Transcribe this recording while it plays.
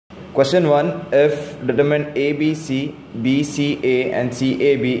Question 1. If determine ABC, BCA and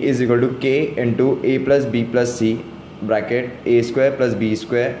CAB is equal to K into A plus B plus C bracket A square plus B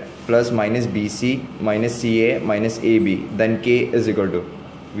square plus minus BC minus CA minus AB, then K is equal to.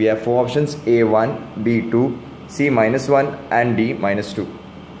 We have four options: A1, B2, C minus 1 and D minus 2.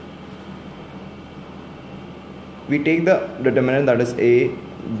 We take the determinant, that is A,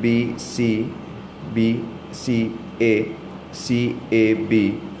 B, C, B, C, A, C, A,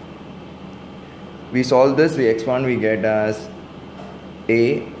 B. We solve this, we expand, we get as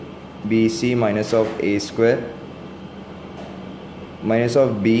A, B, C minus of A square minus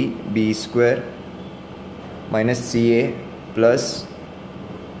of B, B square minus CA plus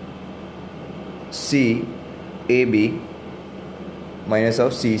C, AB minus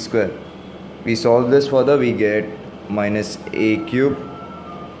of C square. We solve this further, we get minus A cube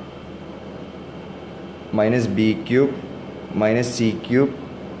minus B cube minus C cube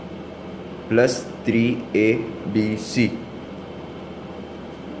plus 3ABC,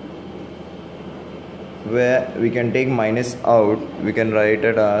 where we can take minus out, we can write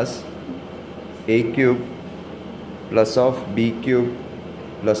it as A cube plus of B cube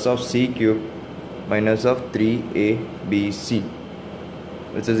plus of C cube minus of 3ABC,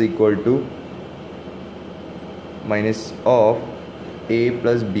 which is equal to minus of A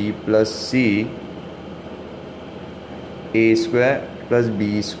plus B plus C, A square plus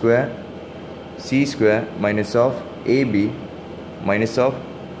B square C square minus of AB minus of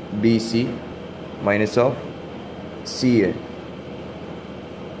BC minus of CA,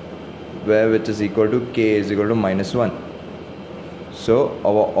 where which is equal to K is equal to minus 1. So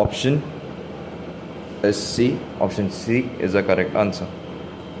our option is C. Option C is the correct answer.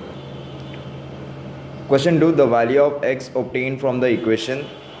 Question 2. The value of x obtained from the equation,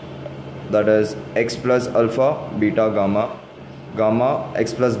 that is x plus alpha beta gamma, gamma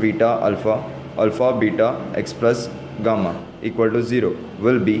x plus beta alpha, alpha beta x plus gamma equal to 0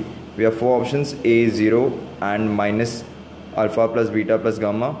 will be. We have four options: A 0 and minus alpha plus beta plus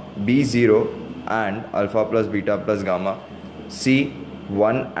gamma, B 0 and alpha plus beta plus gamma, C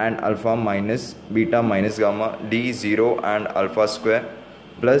 1 and alpha minus beta minus gamma, D 0 and alpha square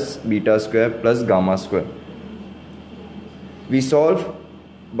plus beta square plus gamma square. We solve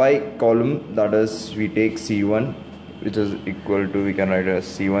by column, that is we take C1, which is equal to, we can write as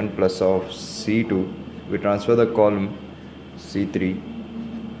C1 plus of C2. We transfer the column C3.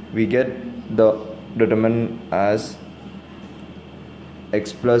 We get the determinant as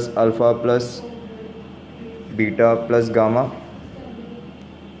x plus alpha plus beta plus gamma,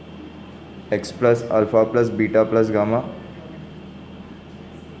 x plus alpha plus beta plus gamma,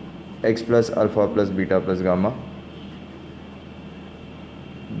 x plus alpha plus beta plus gamma,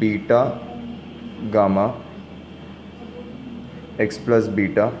 beta gamma, x plus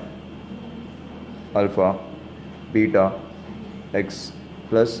beta alpha beta x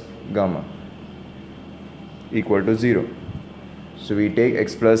plus gamma equal to 0. So we take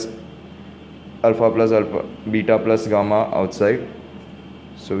x plus alpha beta plus gamma outside,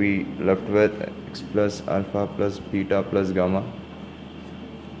 so we left with x plus alpha plus beta plus gamma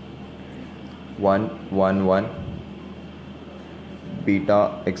 1 1 1,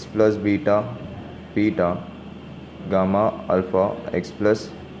 beta x plus beta beta gamma alpha x plus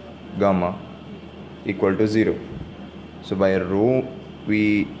gamma equal to 0. So by row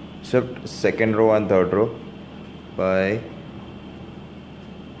we shift second row and third row by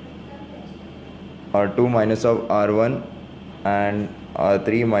R2 minus of R1 and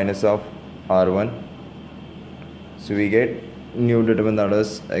R3 minus of R1. So we get new determinant, that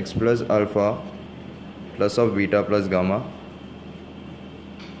is x plus alpha plus of beta plus gamma,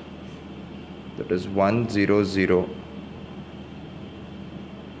 that is 1 0 0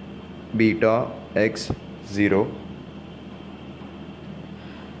 beta x 0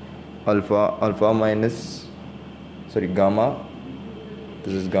 alpha minus gamma,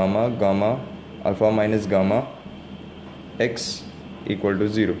 this is gamma alpha minus gamma x equal to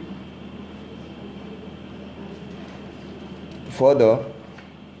 0. Further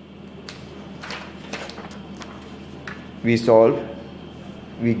we solve,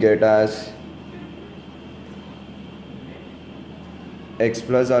 we get as x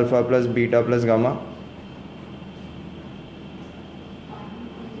plus alpha plus beta plus gamma,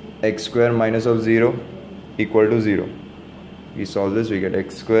 x square minus of 0 equal to 0. We solve this, we get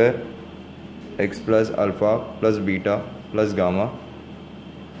x square x plus alpha plus beta plus gamma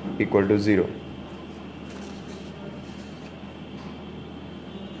equal to 0.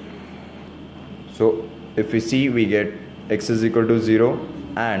 So if we see, we get x is equal to 0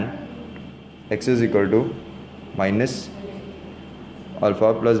 and x is equal to minus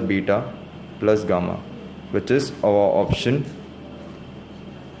alpha plus beta plus gamma, which is our option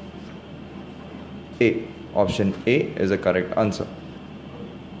A. Option A is the correct answer.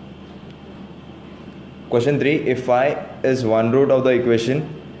 Question 3. If phi is one root of the equation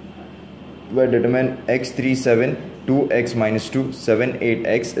where determine x37, 2x minus 2, 7,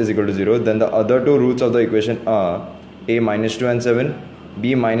 8x is equal to 0, then the other two roots of the equation are a minus 2 and 7,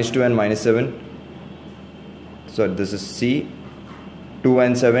 b minus 2 and minus 7. So this is c 2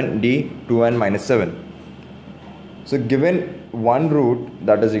 and 7, d 2 and minus 7. So given one root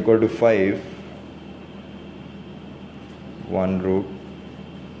that is equal to 5, one root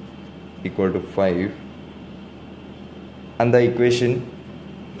equal to 5, and the equation,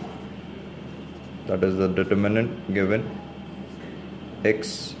 that is the determinant given,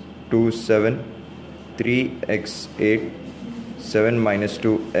 x 2 7, 3x 8, 7 minus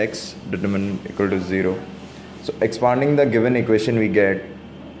 2x, determinant equal to 0. So expanding the given equation, we get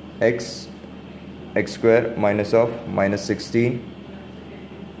x square minus of minus 16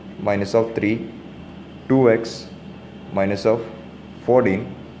 minus of 3, 2x minus of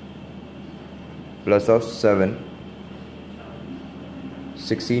 14 plus of 7,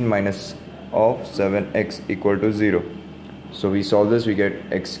 16 minus of 7x equal to 0. So we solve this, we get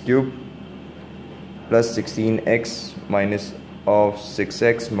x cube plus 16x minus of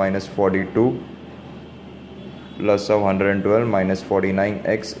 6x minus 42 plus of 112 minus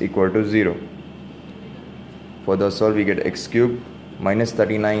 49x equal to 0. For the solve, we get x cube minus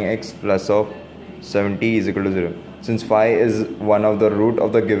 39x plus of 70 is equal to 0. Since phi is one of the root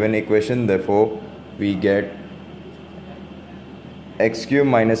of the given equation, therefore we get x cube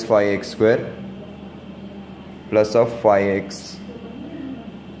minus 5x square plus of 5x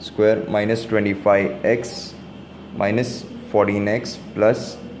square minus 25x minus 14x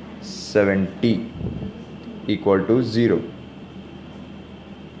plus 70 equal to 0.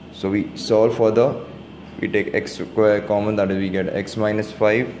 So we solve for we take x square common, that is we get x minus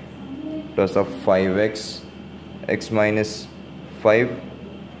 5 plus of 5x, x minus 5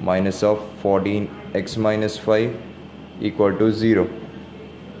 minus of 14 x minus 5 equal to 0.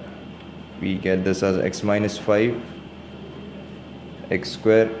 We get this as x minus 5 x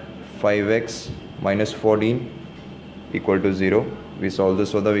square 5x minus 14 equal to 0. We solve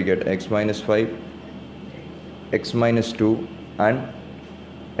this further, we get x minus 5, x minus 2 and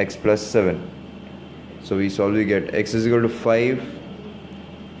x plus 7. So we solve, we get x is equal to 5,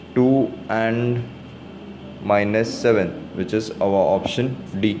 2 and minus 7, which is our option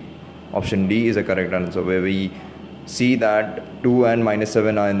D. Option D is the correct answer, where we see that 2 and minus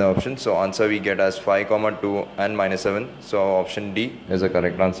 7 are in the option. So answer we get as 5, 2 and minus 7. So our option D is the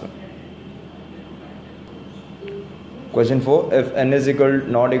correct answer. Question 4. If n is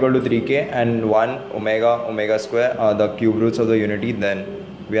not equal to 3k and 1 omega square are the cube roots of the unity, then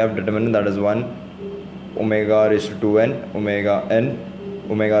we have determined that is 1 omega raised to 2n, omega n,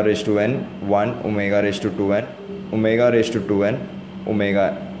 omega raised to n, 1 omega raised to 2n, omega raised to 2n,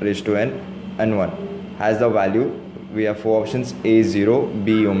 omega raised to n, and 1. Has the value, we have four options: A 0,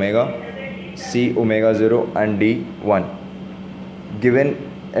 B omega, C omega 0, and D 1. Given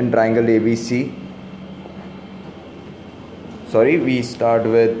in triangle ABC, we start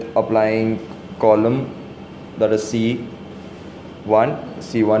with applying column, that is C1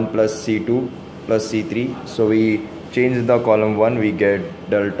 plus C2 plus C3. So we change the column 1, we get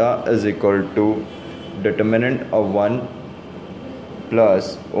delta is equal to determinant of 1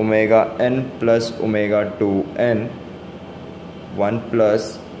 plus omega n plus omega 2n, 1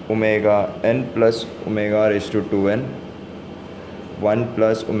 plus omega n plus omega raised to 2n, 1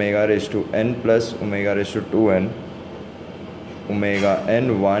 plus omega raised to n plus omega raised to 2n, omega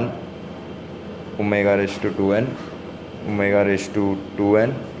n 1, omega raised to 2n, omega raised to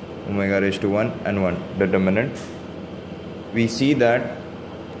 2n, omega raised to 1, and 1. Determinant, we see that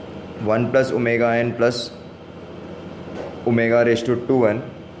 1 plus omega n plus omega raised to 2n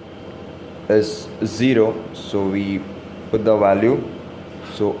is 0, so we put the value.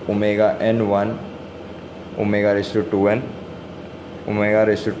 So omega n 1, omega raised to 2n, omega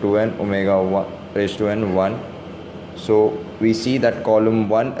raised to 2n, omega 1 raised to n 1. So we see that column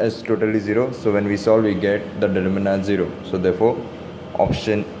 1 is totally 0, so when we solve we get the determinant as 0. So therefore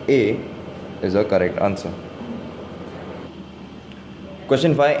option A is a correct answer.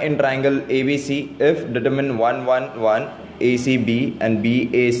 Question 5. In triangle ABC, if determine 1 1 1 ACB and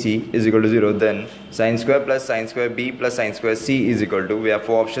BAC is equal to 0, then sin square plus sin square B plus sin square C is equal to, we have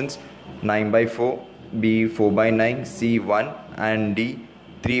four options: 9 by 4, B 4 by 9, C 1, and D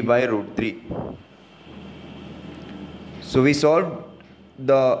 3 by root 3. So we solve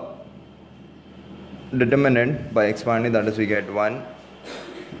the determinant by expanding, that is we get 1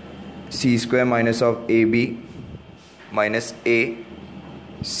 c square minus of ab minus a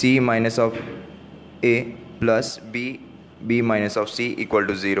c minus of a plus b minus of c equal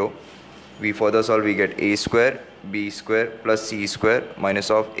to 0. We further solve, we get a square b square plus c square minus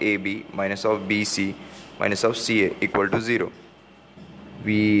of ab minus of bc minus of ca equal to 0.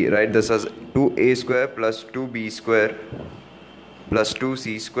 We write this as 2a square plus 2b square plus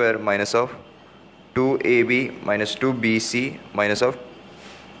 2c square minus of 2ab minus 2bc minus of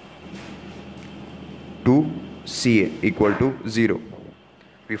 2ca equal to 0.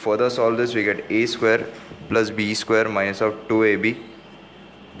 We further solve this, we get a square plus b square minus of 2ab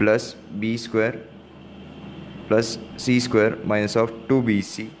plus b square plus c square minus of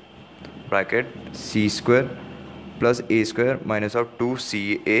 2bc bracket c square plus a square minus of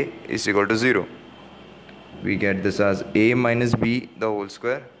 2ca is equal to 0. We get this as a minus b the whole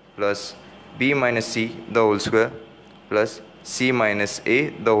square plus b minus c the whole square plus c minus a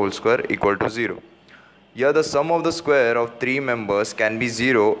the whole square equal to 0. Here the sum of the square of three members can be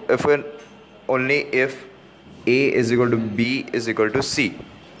 0 if and only if a is equal to b is equal to c.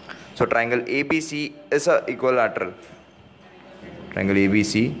 So triangle ABC is a equilateral. Triangle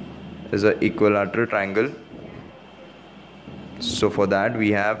ABC is a equilateral triangle. So for that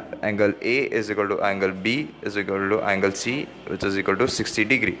we have angle A is equal to angle B is equal to angle C, which is equal to 60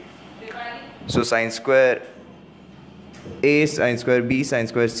 degree. So sine square A sine square B sine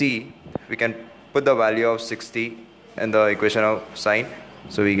square C, we can put the value of 60 in the equation of sine.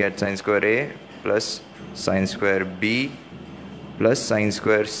 So we get sine square A plus sine square B plus sine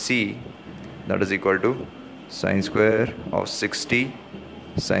square C, that is equal to sine square of 60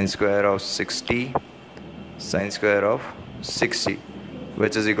 sine square of 60 sine square of 60,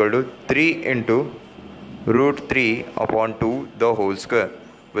 which is equal to 3 into root 3 upon 2 the whole square,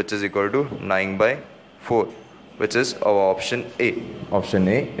 which is equal to 9 by 4, which is our option A. Option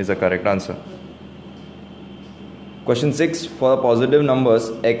A is the correct answer. Question 6. For the positive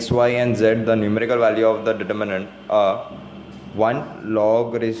numbers x, y and z, the numerical value of the determinant are 1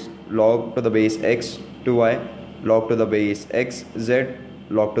 log to the base x 2y log to the base x z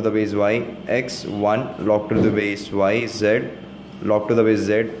log to the base y x 1 log to the base y z log to the base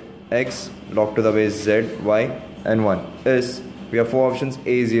z x log to the base z y and 1 is, we have four options: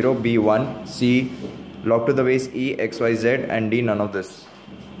 A 0, B 1, C log to the base e x y z and D none of this.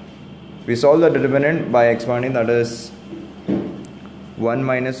 We solve the determinant by expanding, that is 1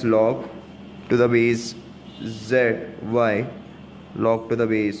 minus log to the base z y log to the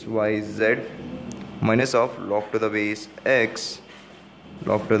base y z minus of log to the base x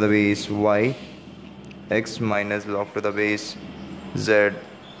log to the base y x minus log to the base z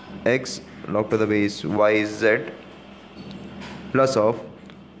x log to the base y z plus of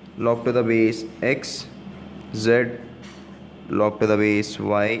log to the base x z log to the base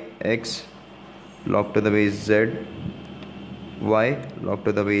y x log to the base z y log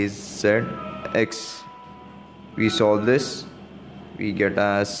to the base z x. We solve this, we get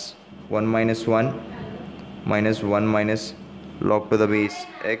as 1 minus 1 minus 1 minus log to the base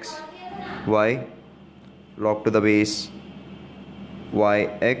x y log to the base y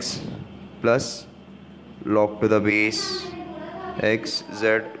x plus log to the base x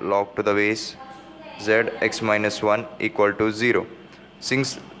z log to the base z x minus 1 equal to 0.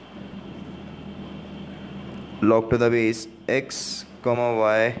 Since log to the base x comma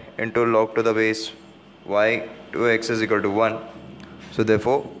y into log to the base y to x is equal to 1, so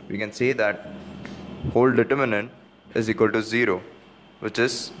therefore we can say that whole determinant is equal to 0, which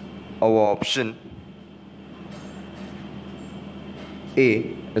is our option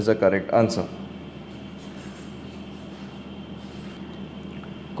A is the correct answer.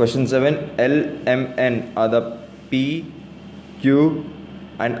 Question 7. L, M, N are the P, Q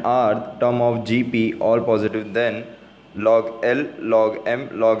and R term of GP all positive, then log L, log M,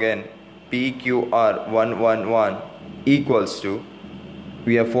 log N, P, Q, R 1, 1, 1 equals to,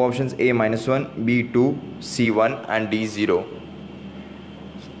 we have four options: A minus 1, B 2, C 1 and D 0.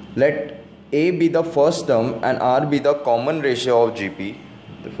 Let A be the first term and R be the common ratio of GP.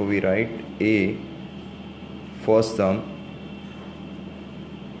 Therefore we write A first term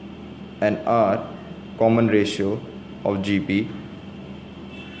and R common ratio of GP.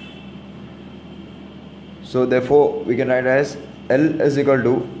 So therefore we can write as L is equal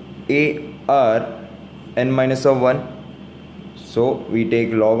to A R n minus of 1. So we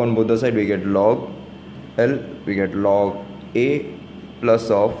take log on both the side, we get log L, we get log A plus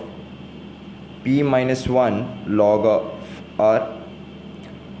of P minus 1 log of R.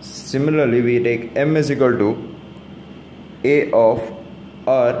 Similarly we take M is equal to A of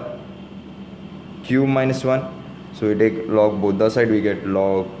R Q minus 1. So we take log both the side, we get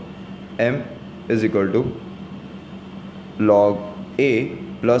log m is equal to log a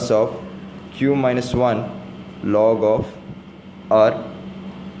plus of q minus 1 log of r.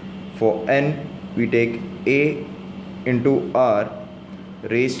 For n we take a into r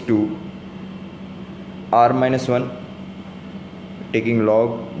raised to r minus 1. Taking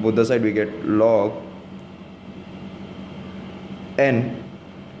log both the side, we get log n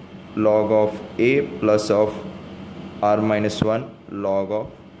log of a plus of r minus 1 log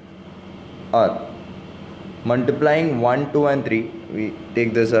of r. Multiplying 1, 2 and 3, we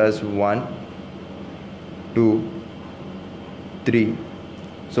take this as 1, 2, 3.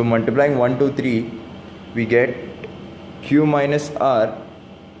 So multiplying 1, 2, 3, we get q minus r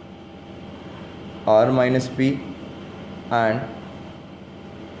minus p and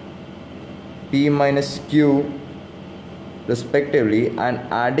p minus q respectively, and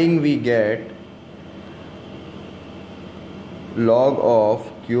adding we get log of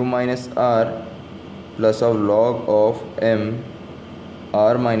q minus r plus of log of m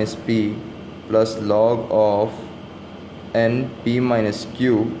r minus p plus log of n p minus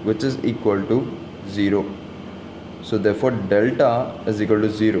q, which is equal to 0. So therefore delta is equal to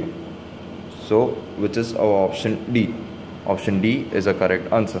 0. So which is our option D. Option D is a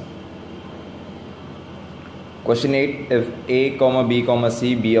correct answer. Question 8. If a, b,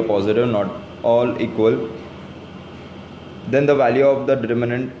 c be a positive, not all equal, then the value of the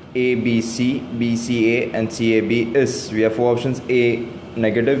determinant a, b, c, b, c, a and c, a, b is, we have four options: a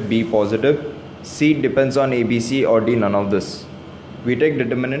negative, b positive, c depends on a, b, c, or d none of this. We take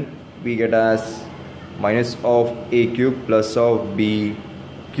determinant, we get as minus of a cube plus of b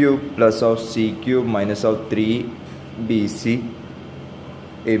cube plus of c cube minus of 3bc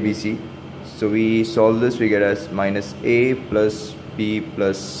abc. So we solve this, we get as minus a plus b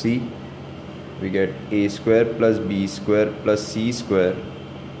plus c, we get a square plus b square plus c square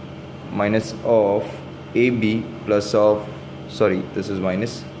minus of ab plus of, sorry, this is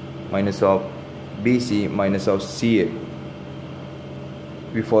minus of bc minus of ca.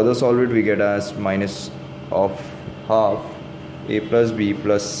 We further solve it, we get as minus of half a plus b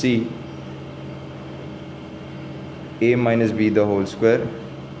plus c, a minus b the whole square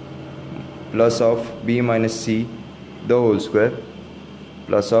plus of b minus c the whole square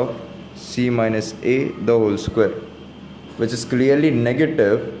plus of c minus a the whole square, which is clearly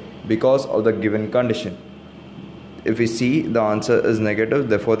negative because of the given condition. If we see the answer is negative,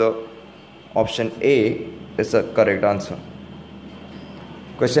 therefore the option A is the correct answer.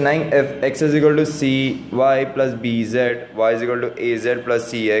 Question 9. If x is equal to cy plus bz, y is equal to az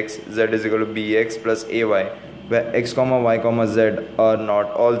plus cx, z is equal to bx plus ay, where x, y, z are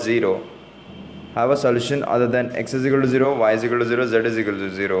not all 0, have a solution other than x is equal to 0, y is equal to 0, z is equal to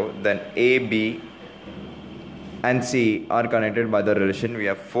 0, then a, b and c are connected by the relation. We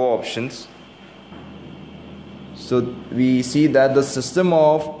have four options. So we see that the system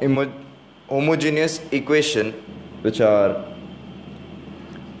of homogeneous equation, which are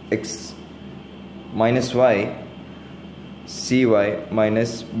x minus y cy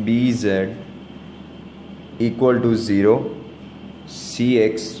minus bz equal to 0,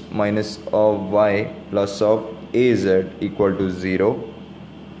 cx minus of y plus of az equal to 0,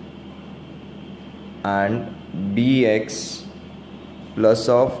 and bx plus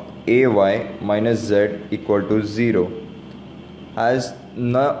of ay minus z equal to 0 has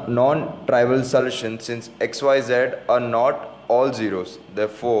non-trivial solution since x, y, z are not all zeros.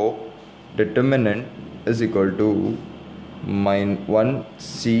 Therefore determinant is equal to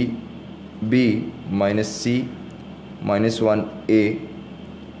 1c b minus c minus 1a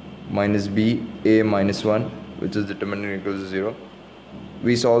minus b a minus 1, which is determinant equals to 0.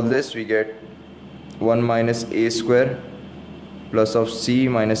 We solve this, we get 1 minus a square plus of c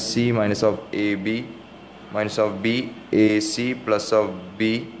minus of ab minus of b ac plus of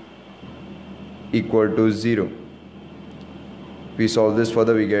b equal to 0. We solve this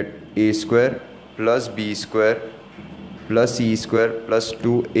further, we get a square plus b square plus c square plus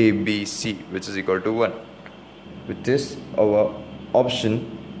 2abc, which is equal to 1, which is our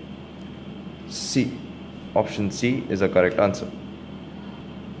option C. Option C is the correct answer.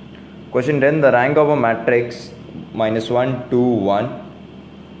 Question 10. The rank of a matrix minus 1, 2, 1,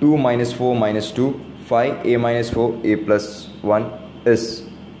 2 minus 4 minus 2, 5, a minus 4, a plus 1 is.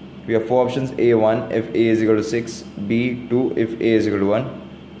 We have four options: A1 if a is equal to 6, B2 if a is equal to 1,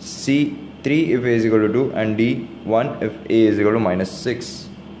 C3 if a is equal to 2, and D1 if a is equal to minus 6.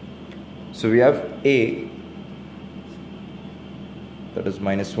 So we have A, that is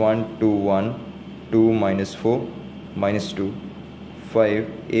minus 1, 2, 1, 2 minus 4 minus 2,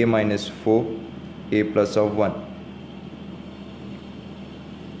 5, a minus 4, a plus of 1.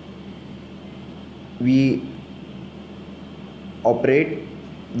 we operate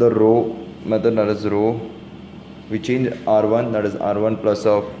the row method, that is row. We change R1, that is R1 plus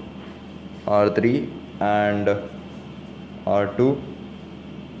of R3 and R2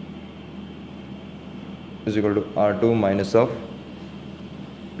 is equal to R2 minus of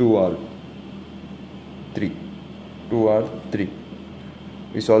 2R3.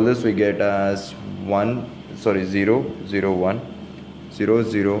 We solve this, we get as 0, 0, 1, 0,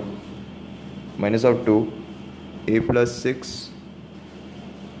 0 minus of 2, a plus 6,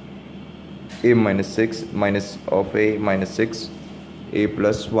 a minus 6 minus of a minus 6, a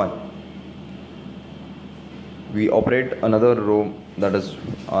plus 1. We operate another row, that is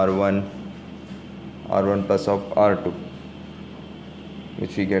R1 plus of R2,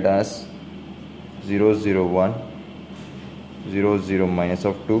 which we get as 0, 0, 1, 0, 0 minus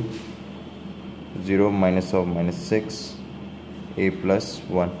of 2, 0 minus of minus 6, a plus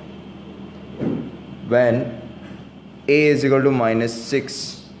 1. When a is equal to minus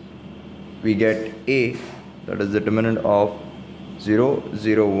 6, we get a, that is determinant of 0,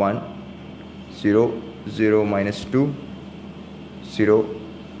 0, 1, 0, 0 minus 2, 0,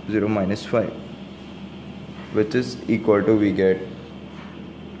 0 minus 5, which is equal to, we get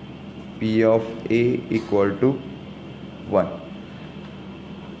P of A equal to 1.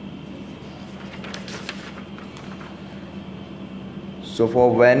 So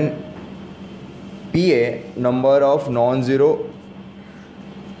for when PA, number of non-zero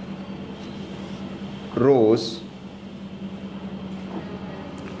rows,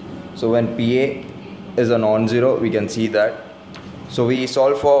 so when PA is a non-zero, we can see that. So we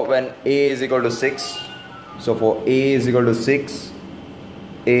solve for when A is equal to 6. So for A is equal to 6,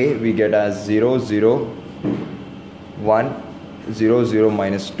 A we get as 0, 0, 1, 0, 0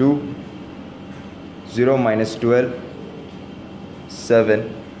 minus 2, 0 minus 12,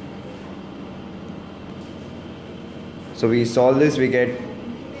 7. So we solve this, we get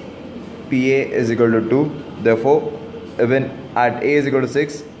PA is equal to 2. Therefore, even at A is equal to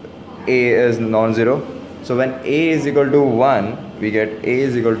 6, A is non-zero. So when A is equal to 1, we get A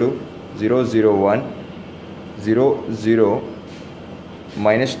is equal to 0, 0, 1, 0, 0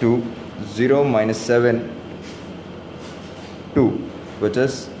 minus 2, 0 minus 7, 2, which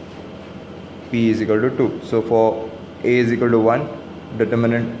is P is equal to 2. So for A is equal to 1,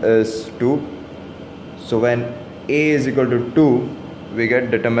 determinant is 2. So when A is equal to 2, we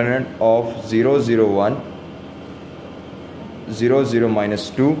get determinant of 0, 0, 1, 0, 0 minus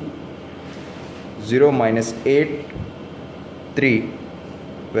 2, 0 minus 8, 3,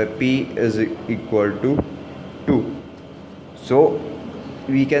 where P is equal to 2. So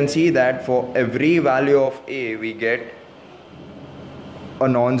we can see that for every value of A, we get a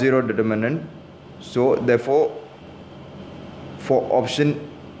non-zero determinant. So therefore, for option,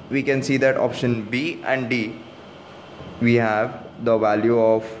 we can see that option B and D, we have the value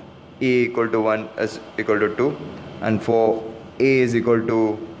of A equal to 1 is equal to 2, and for A is equal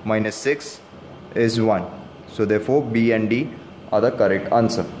to minus 6 is 1. So therefore B and D are the correct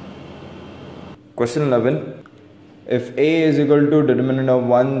answer. Question 11. If A is equal to determinant of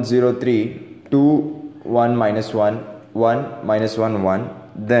 1, 0, 3, 2, 1, minus 1, 1, minus 1, 1,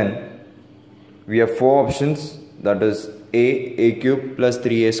 then we have four options, that is a cube plus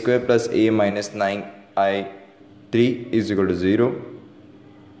 3a square plus a minus 9i3 is equal to 0.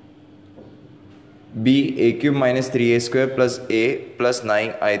 B, a cube minus 3a square plus a plus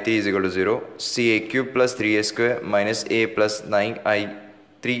 9i3 is equal to 0. C, a cube plus 3a square minus a plus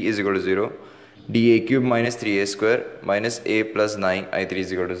 9i3 is equal to 0. D, a cube minus 3a square minus a plus 9i3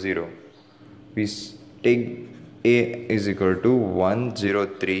 is equal to 0. We take a is equal to 1, 0,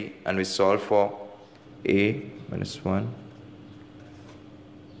 3 and we solve for a minus 1.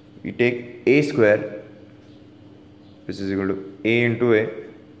 We take a square, which is equal to a into a,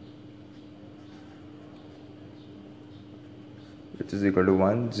 which is equal to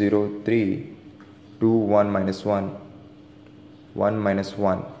 1, 0, 3, 2, 1 minus 1, 1 minus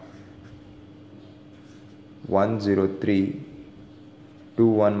 1, 1, 0, 3, 2,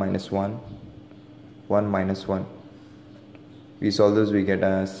 1 minus 1, 1 minus 1. We solve this, we get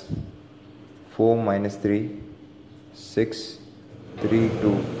as 4 minus 3, 6, 3,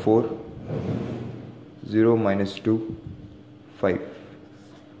 2, 4, 0 minus 2, 5.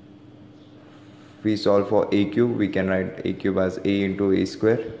 We solve for a cube, we can write a cube as a into a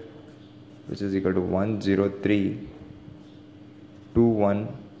square, which is equal to 1, 0, 3, 2, 1,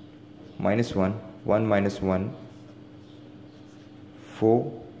 minus 1, 1 minus 1,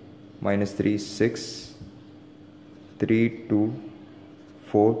 4, minus 3, 6, 3, 2,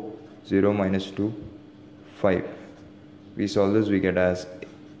 4, 0 minus 2, 5. We solve this, we get as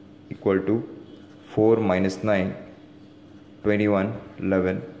equal to 4 minus 9, 21,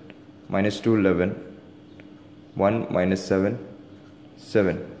 11, minus 2, 11, 1 minus 7,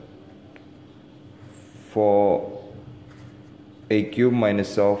 7. For a cube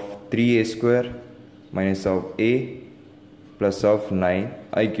minus of 3a square minus of a plus of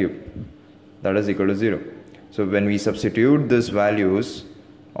 9I cube, that is equal to 0. So when we substitute these values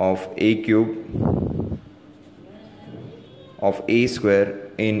of a cube of a square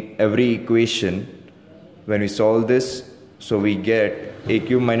in every equation, when we solve this, so we get a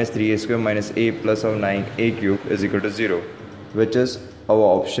cube minus 3a square minus a plus of 9a cube is equal to 0, which is our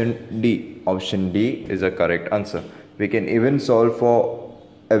option D. Option D is a correct answer. We can even solve for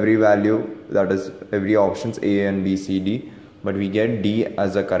every value, that is every options A and B, C, D, but we get D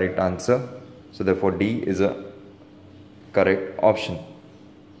as a correct answer. So therefore D is a correct option.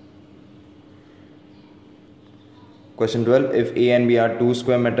 Question 12. If A and B are two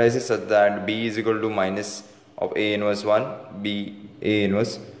square matrices such that B is equal to minus of A inverse 1, B A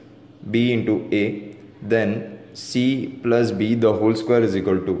inverse B into A, then C plus B the whole square is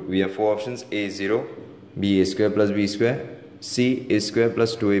equal to, we have four options: A 0, B A square plus B square, C A square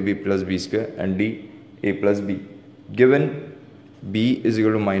plus 2AB plus B square, and D A plus B. Given B is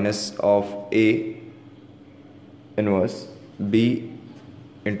equal to minus of A inverse B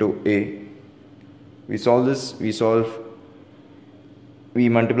into A, we solve this, we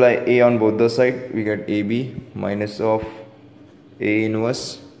multiply A on both the sides, we get AB minus of A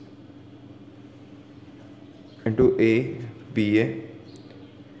inverse into A BA,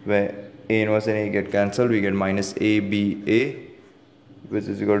 where A inverse and A get cancelled, we get minus ABA, which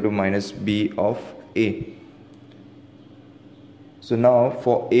is equal to minus B of A. So now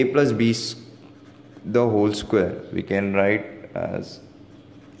for A plus B the whole square, we can write as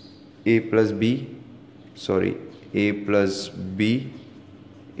A plus B A plus B.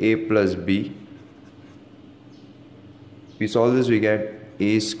 We solve this, we get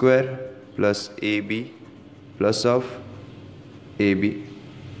A square plus AB plus of AB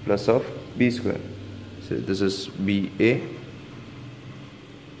plus of B square. So this is BA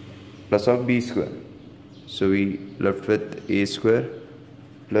plus of B square. So we left with A square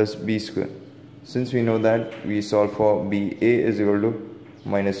plus B square. Since we know that, we solve for BA is equal to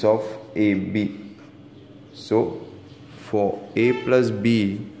minus of AB. So for A plus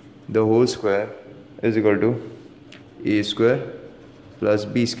B the whole square is equal to A square plus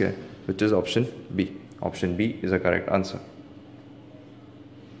B square, which is option B. Option B is a correct answer.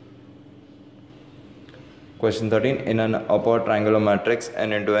 Question 13. In an upper triangular matrix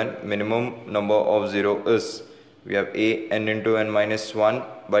n into n, minimum number of 0 is, we have A n into n minus 1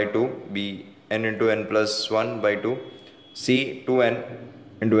 by 2, B n into n plus 1 by 2, C 2n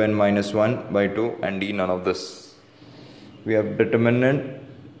into n minus 1 by 2, and D none of this. We have determinant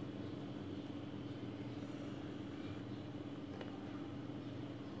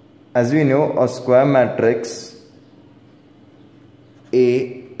as we know, a square matrix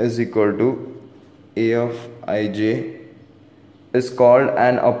A is equal to A of ij is called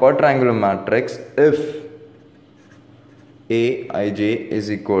an upper triangular matrix if Aij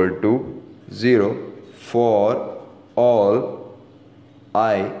is equal to 0 for all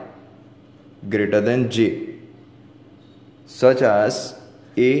I greater than j, such as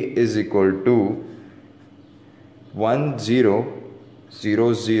A is equal to 1 0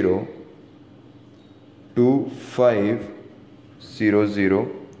 0 0 2 5 0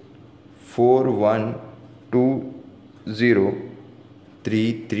 0 4 1 2 0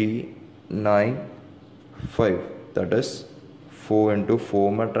 3 3 9 5, that is 4 into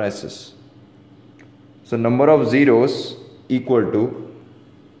 4 matrices. So number of zeros equal to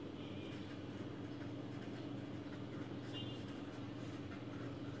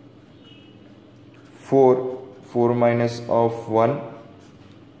four minus of 1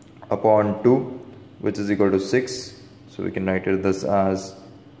 upon 2, which is equal to 6. So we can write it this as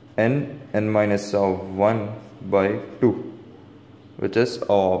n minus of 1 by 2, which is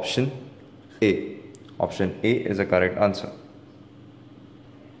our option A. Option A is a correct answer.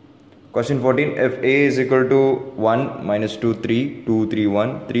 Question 14. If A is equal to 1 minus 2 3 2 3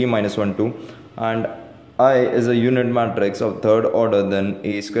 1 3 minus 1 2 and I is a unit matrix of third order, then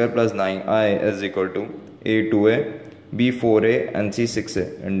A square plus 9i is equal to A 2a, B 4a, and C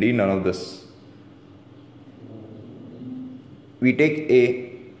 6a, and D none of this. We take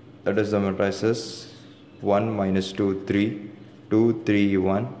A, that is the matrices 1 minus 2 3 2 3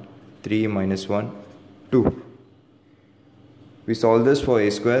 1 3 minus 1 2. We solve this for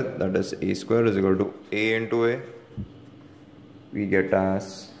A square, that is A square is equal to A into A. We get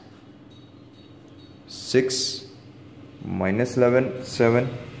as 6 minus 11 7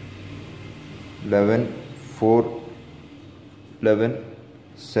 11, 4, 11,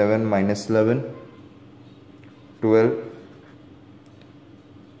 7 minus 11, 12,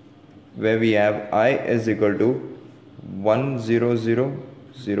 where we have I is equal to 1 0 0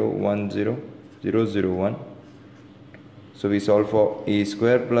 0 1 0 0 0 1. So we solve for a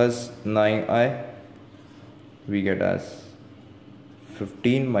square plus 9i, we get as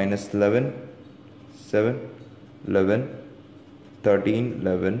 15 minus 11, 7, 11, 13,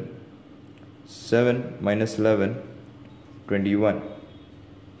 11, 7 minus 11, 21.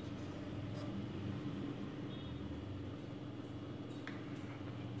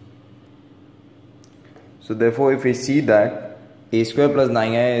 So therefore, if we see that a square plus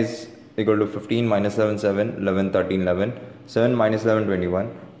 9i is equal to 15 minus 11, 7, 11, 13, 11, 7 minus 11,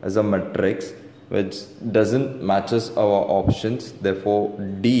 21 as a matrix which doesn't matches our options. Therefore,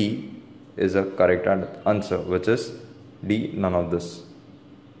 D is a correct answer, which is D, none of this.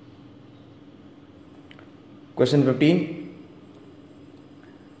 Question 15.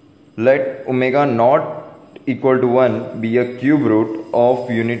 Let omega not equal to 1 be a cube root of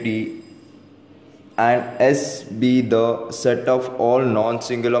unity and S be the set of all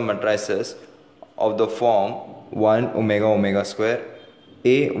non-singular matrices of the form 1 omega omega square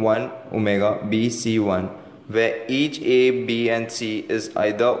A1 omega B C1, where each A, B and C is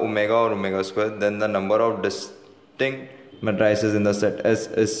either omega or omega square. Then the number of distinct matrices in the set S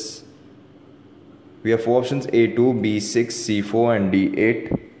is, we have four options: A2, B6, C4 and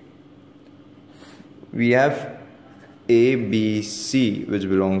D8. We have A, B, C, which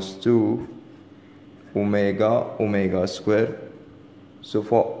belongs to omega omega square. So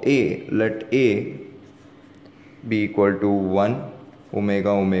for A, let A be equal to 1 omega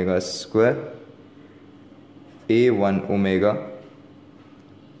omega square, A1 omega,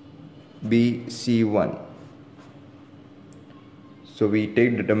 B C1. So we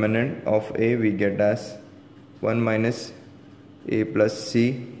take determinant of A, we get as 1 minus A plus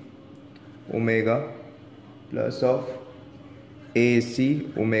C omega plus of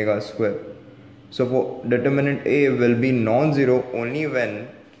AC omega square. So for determinant A will be non-zero only when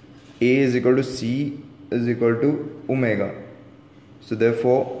A is equal to C is equal to omega. So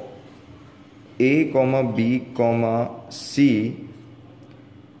therefore A comma B comma C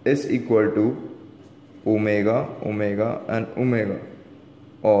is equal to omega omega and omega,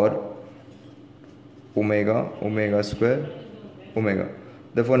 or omega omega square omega.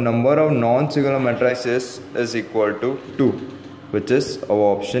 Therefore number of non-singular matrices is equal to 2, which is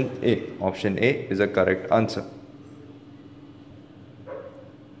our option A. Option A is a correct answer.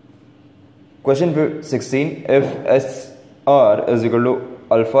 Question 16. If SR is equal to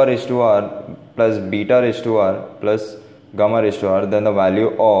alpha raised to R plus beta raised to R plus gamma raised to R, then the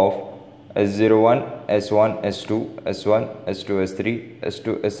value of S01, S1, S2, S1, S2, S3,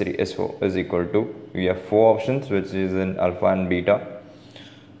 S2, S3, S4 is equal to, we have four options which is in alpha and beta.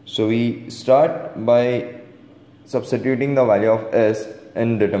 So we start by substituting the value of S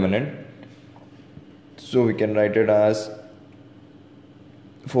in determinant. So we can write it as,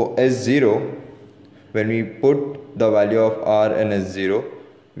 for S0, when we put the value of R in S0,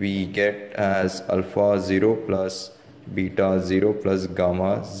 we get as alpha 0 plus beta 0 plus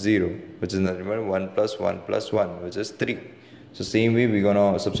gamma 0, which is nothing but 1 plus 1 plus 1, which is 3. So same way we're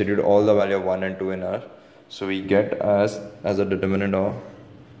gonna substitute all the value of 1 and 2 in R. So we get as a determinant of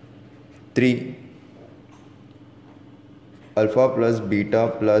 3 alpha plus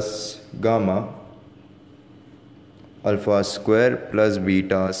beta plus gamma, alpha square plus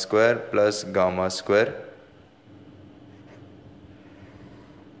beta square plus gamma square.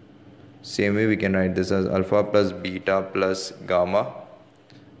 Same way we can write this as alpha plus beta plus gamma.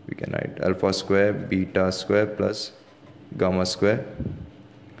 We can write alpha square beta square plus gamma square,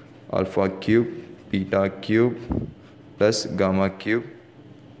 alpha cube beta cube plus gamma cube.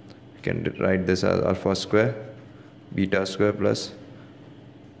 We can write this as alpha square beta square plus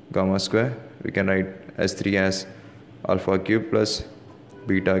gamma square. We can write S3 as alpha cube plus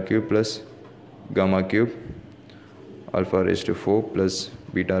beta cube plus gamma cube, alpha raised to 4 plus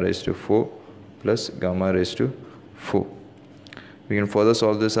beta raised to 4 plus gamma raised to 4. We can further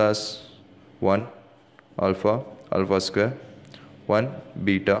solve this as 1 alpha alpha square, 1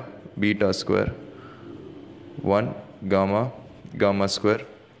 beta beta square, 1 gamma gamma square,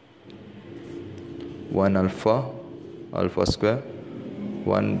 1 alpha alpha square,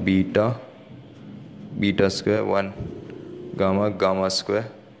 1 beta beta square, 1 gamma gamma square,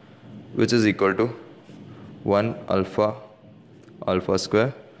 which is equal to 1 alpha alpha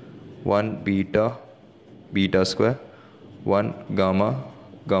square, 1 beta beta square, 1 gamma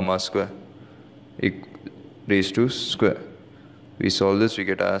gamma square raised to square. We solve this, we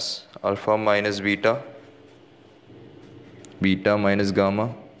get as alpha minus beta, beta minus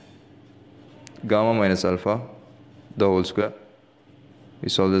gamma, gamma minus alpha, the whole square. We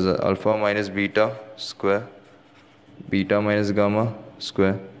solve this as alpha minus beta square, beta minus gamma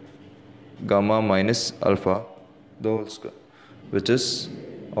square, gamma minus alpha, the whole square, which is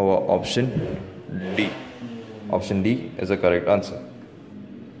our option D. Option D is the correct answer.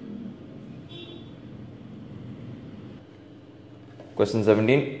 Question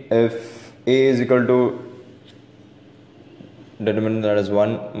 17. If A is equal to determinant that is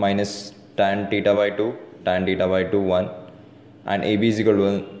 1 minus tan theta by 2, tan theta by 2, 1, and AB is equal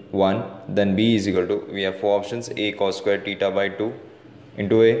to 1, then B is equal to, we have four options: A cos square theta by 2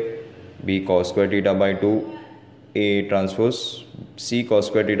 into A, B cos square theta by 2, A transpose, C cos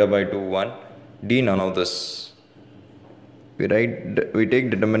square theta by 2, 1, D none of this. We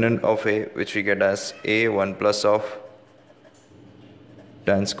take determinant of A, which we get as A 1 plus of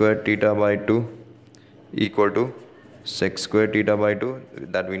tan square theta by 2 equal to sec square theta by 2,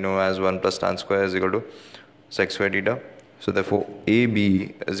 that we know as 1 plus tan square is equal to sec square theta. So therefore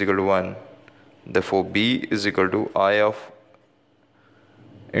AB is equal to 1. Therefore B is equal to I of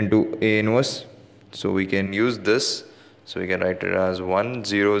into A inverse. So we can use this. So we can write it as 1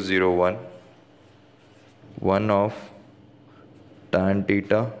 0 0 1, 1 of tan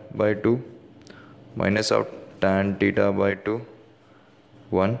theta by 2 minus of tan theta by 2,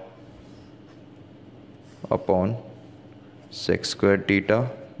 1 upon sec square theta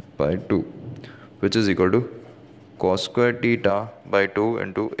by 2, which is equal to cos square theta by 2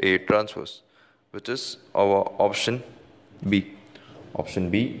 into A transpose, which is our option B. Option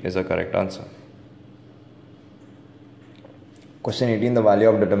B is the correct answer. Question 18. The value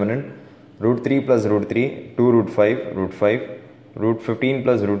of determinant root 3 plus root 3, 2 root 5, root 5, root 15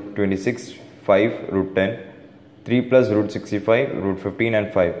 plus root 26, 5, root 10, 3 plus root 65, root 15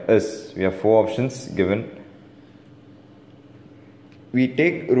 and 5 is, we have four options given. We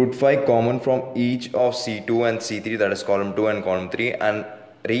take root 5 common from each of C2 and C3, that is column 2 and column 3, and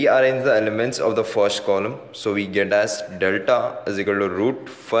rearrange the elements of the first column. So we get as delta is equal to root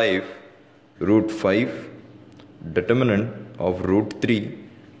 5 determinant of root 3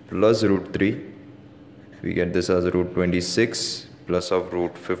 plus root 3. We get this as root 26 plus of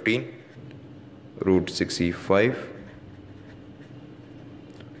root 15, root 65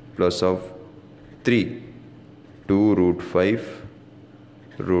 plus of 3, 2 root 5,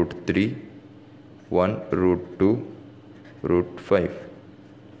 root 3, 1 root 2, root 5.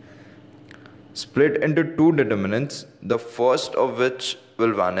 Split into two determinants, the first of which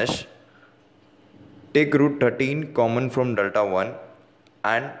will vanish. Take root 13 common from delta 1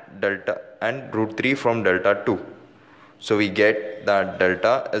 and root 3 from delta 2. So we get that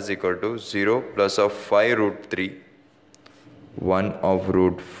delta is equal to 0 plus of 5 root 3, 1 of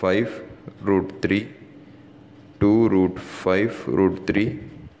root 5 root 3, 2 root 5 root 3,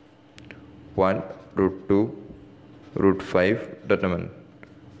 1 root 2 root 5 determinant.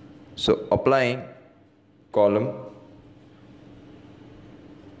 So applying column,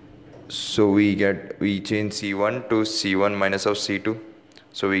 so we change C1 to C1 minus of C2.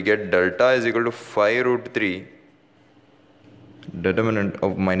 So we get delta is equal to 5 root 3 determinant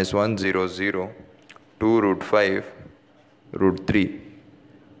of minus 1 0 0, 2 root 5 root 3,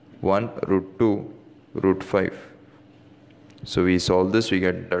 1 root 2 root 5. So we solve this, we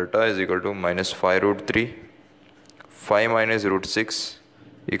get delta is equal to minus 5 root 3, 5 minus root 6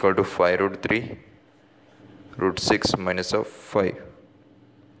 equal to 5 root 3, root 6 minus of 5,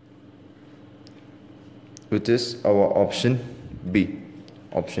 which is our option B.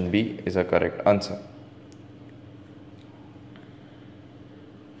 Option B is a correct answer.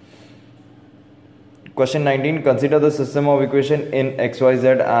 Question 19. Consider the system of equation in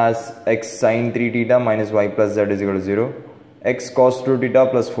xyz as x sine 3 theta minus y plus z is equal to 0, x cos 2 theta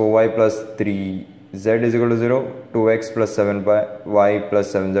plus 4y plus 3z is equal to 0, 2x plus 7y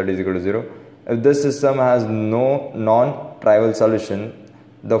plus 7z is equal to 0. If this system has no non-trivial solution,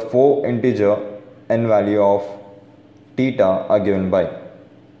 the four integer n value of theta are given by.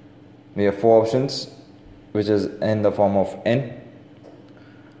 We have four options, which is in the form of n.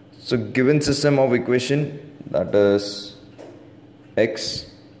 So given system of equation, that is x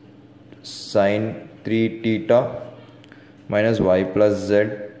sine 3 theta minus y plus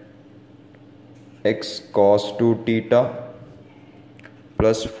z, x cos 2 theta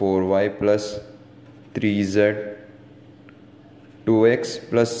plus 4y plus 3z, 2x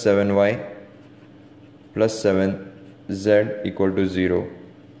plus 7y plus 7z equal to 0.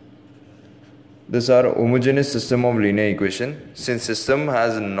 These are homogeneous system of linear equation. Since system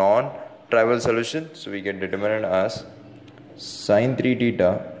has non-trivial solution, so we get determinant as Sine 3 theta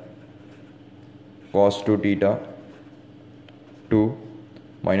cos 2 theta 2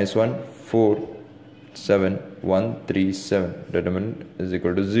 minus 1 4 7 1 3 7. Determinant is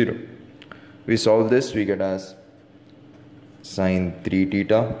equal to 0. We solve this, we get as sine 3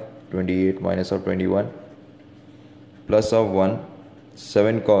 theta 28 minus of 21 plus of 1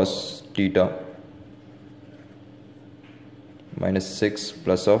 7 cos theta minus 6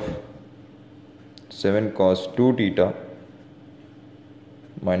 plus of 7 cos 2 theta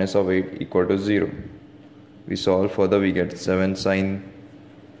minus of 8 equal to 0. We solve further, we get 7 sine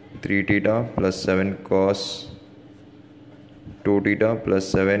 3 theta plus 7 cos 2 theta plus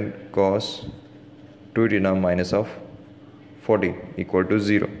 7 cos 2 theta minus of 14 equal to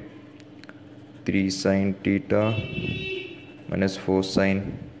 0. 3 sine theta minus 4 sine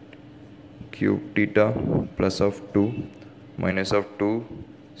cube theta plus of 2 minus of 2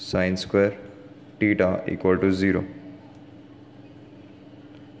 sine square theta equal to 0.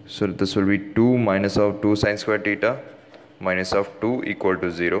 So this will be 2 minus of 2 sine square theta minus of 2 equal to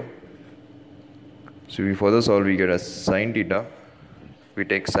 0. So we further solve, we get as sine theta. We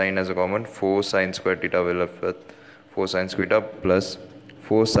take sine as a common. 4 sine square theta will left with 4 sine square theta plus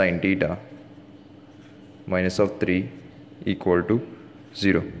 4 sine theta minus of 3 equal to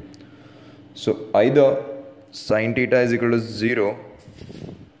 0. So either sine theta is equal to 0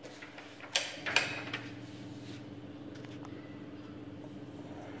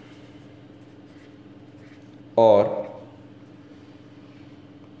 or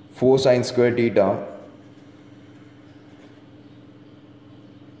 4 sine square theta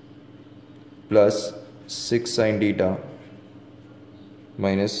plus 6 sine theta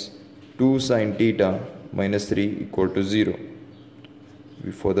minus 2 sine theta minus 3 equal to 0.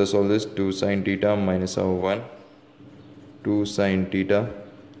 We further solve this. 2 sine theta minus of 1 2 sine theta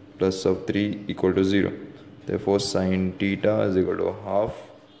plus of 3 equal to 0. Therefore sine theta is equal to half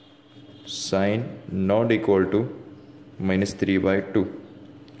sine not equal to minus 3 by 2.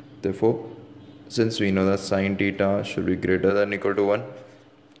 Therefore, since we know that sine theta should be greater than equal to 1,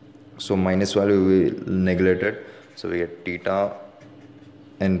 so minus value will be neglected. So we get theta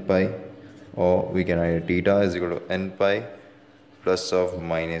n pi, or we can write theta is equal to n pi plus of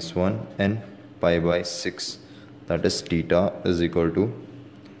minus 1 n pi by 6. That is theta is equal to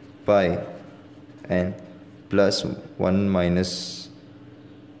pi n plus 1 minus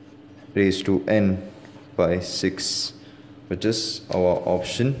raised to n by 6, which is our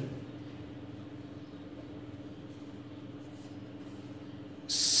option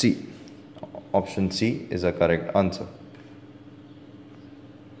C. Option C is a correct answer.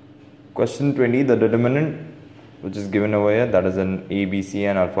 Question 20. The determinant which is given over here, that is an A, B, C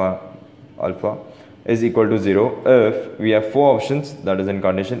and alpha is equal to 0 if we have 4 options, that is in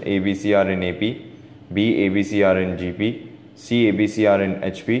condition A, B, C are in AP, B, A, B, C are in GP, C, A, B, C are in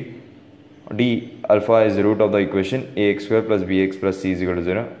HP, D, alpha is the root of the equation ax square plus bx plus c is equal to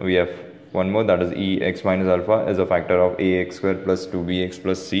 0. We have one more, that is E x minus alpha is a factor of ax square plus 2bx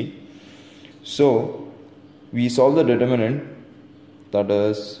plus c. So we solve the determinant, that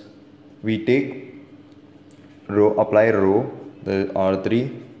is we take rho, apply rho, the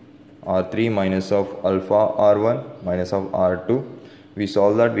R3 minus of alpha R1 minus of R2. We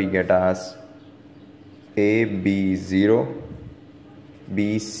solve that, we get as A, B 0,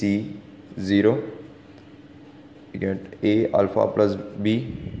 B, C 0. We get A alpha plus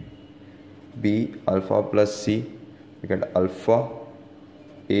B, B alpha plus C. We get alpha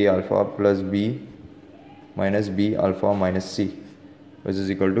A alpha plus B minus B alpha minus C, which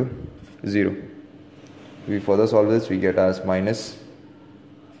is equal to 0. We further solve this, we get as minus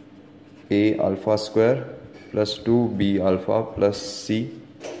A alpha square plus 2B alpha plus C,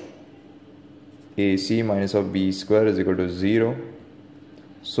 AC minus of B square is equal to 0.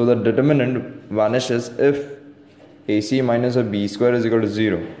 So the determinant vanishes if AC minus of B square is equal to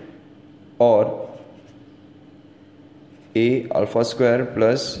 0 or A alpha square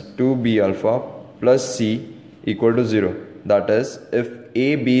plus 2B alpha plus C equal to 0. That is, if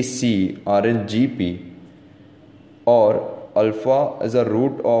A, B, C are in GP or alpha is a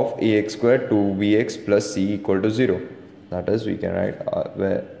root of ax square 2bx plus c equal to 0. That is, we can write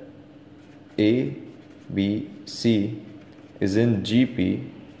where A, B, C is in GP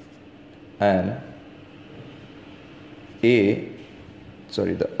and the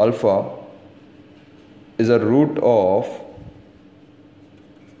alpha is a root of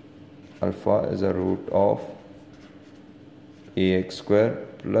ax square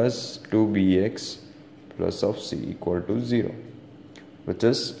plus 2bx plus of c equal to 0, which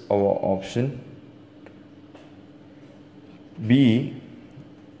is our option B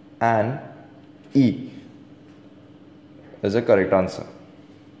and E. is the correct answer.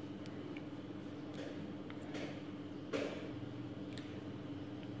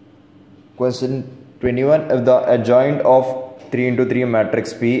 Question 21. If the adjoint of 3 into 3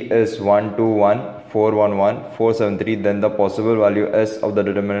 matrix P is 1 2 1 4 1 1 4 7 3, then the possible value S of the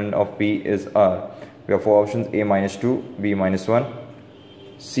determinant of P is R. We have four options: A minus 2, B minus 1,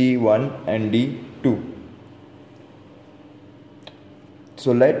 C 1 and D 2.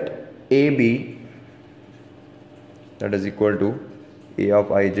 So let A be, that is equal to A of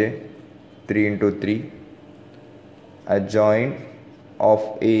ij 3 into 3, adjoint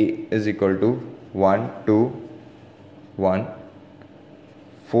of A is equal to 1 2 1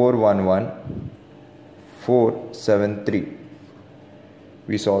 4 1 1 4 7 3.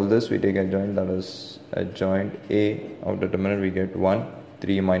 We solve this, we take adjoint, that is adjoint A of determinant, we get 1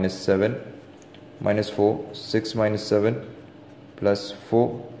 3 minus 7 minus 4 6 minus 7 plus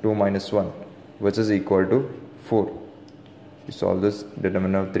 4 2 minus 1, which is equal to 4. We solve this,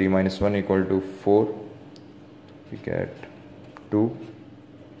 determinant of 3 minus 1 equal to 4, we get 2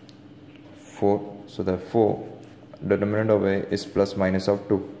 4. So therefore determinant of A is plus minus of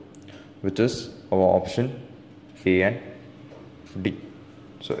 2, which is our option A and D.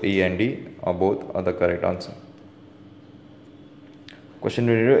 So A and D are both are the correct answer. Question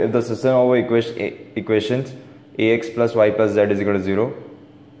 22. If the system of equations ax plus y plus z is equal to 0,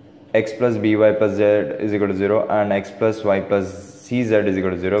 x plus by plus z is equal to 0, and x plus y plus cz is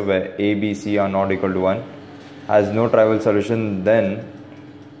equal to 0, where a, b, c are not equal to 1, has no trivial solution, then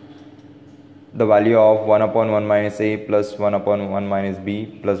the value of 1 upon 1 minus a plus 1 upon 1 minus b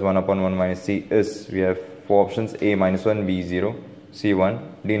plus 1 upon 1 minus c is, we have four options: a minus 1, b 0, c 1,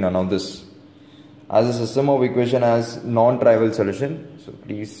 d none of this. As a system of equation has non-trivial solution, so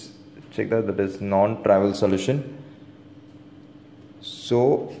please check that is non-trivial solution.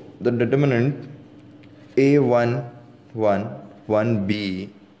 So the determinant a1 1 1b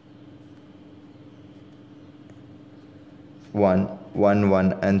 1 1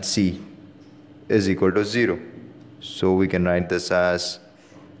 1 and c is equal to 0. So we can write this as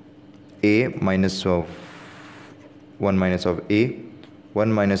a minus of 1 minus of a,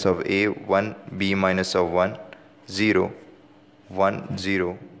 1 minus of a, 1 b minus of 1 0 1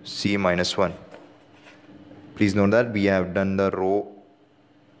 0 c minus 1. Please note that we have done the row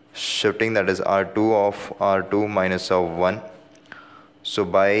shifting, that is r2 of r2 minus of 1. So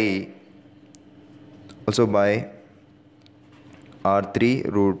by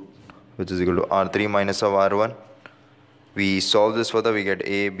r3 root, which is equal to r3 minus of r1, we solve this further, we get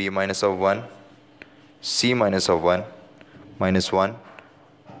a, b minus of 1, c minus of 1 minus 1,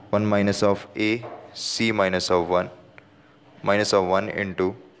 1 minus of a, c minus of 1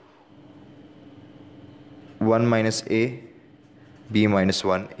 into 1 minus a, b minus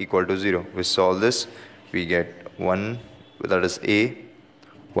 1 equal to 0. We solve this, we get 1, that is a,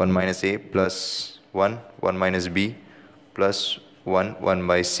 1 minus a plus 1 1 minus b plus 1 1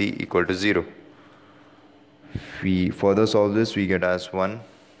 by c equal to 0. We further solve this, we get as 1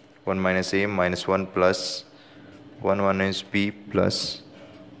 1 minus a minus 1 plus 1 minus b plus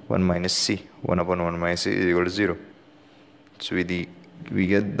 1 minus c, 1 upon 1 minus c is equal to 0. So we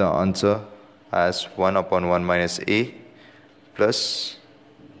get the answer as 1 upon 1 minus a plus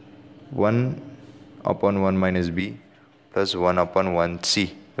 1 upon 1 minus b plus 1 upon 1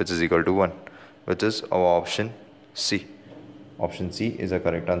 c, which is equal to 1, which is our option C. Option C is the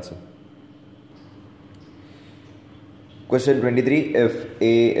correct answer. Question 23. If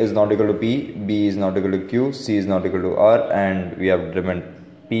A is not equal to P, B is not equal to Q, C is not equal to R, and we have determined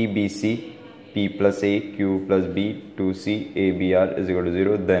P, B, C, P plus A, Q plus B, 2C, A, B, R is equal to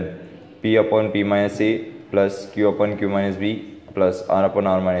 0, then P upon P minus A plus Q upon Q minus B plus R upon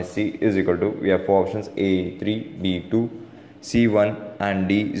R minus C is equal to, we have four options: A 3, B 2, C 1 and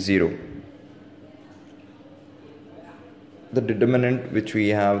D 0. The determinant which we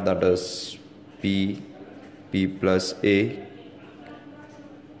have, that is P, P plus A,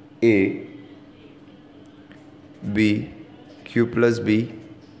 B, Q plus B,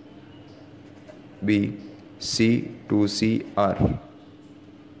 B, C, 2C, R.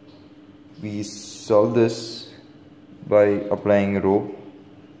 We solve this by applying row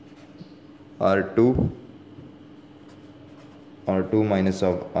R2 minus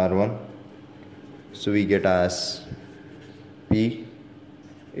of R1. So we get as P,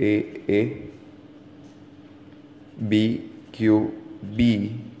 A, B, Q,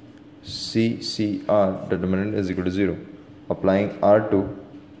 B, C, C, R, determinant is equal to 0. Applying R2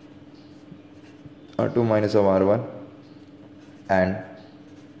 minus of R1 and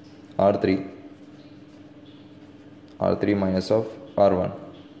R3 minus of R1.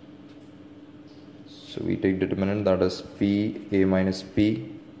 So we take determinant, that is P, A minus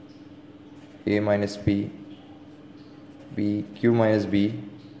P, A minus P, B, Q minus B,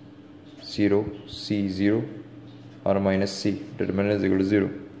 0, C 0, R minus C. Determinant is equal to 0.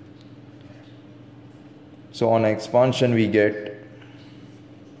 So on expansion we get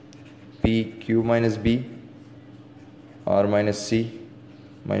P, Q minus B, R minus C,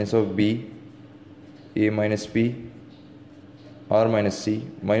 minus of B, A minus P, R minus C,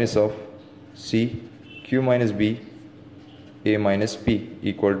 minus of C, Q minus B, A minus P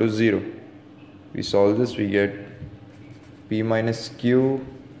equal to 0. We solve this, we get P minus Q,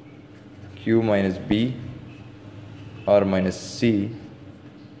 Q minus B, R minus C,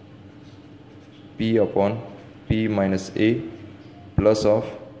 P upon P minus A, plus of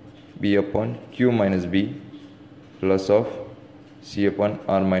B upon Q minus B, plus of C upon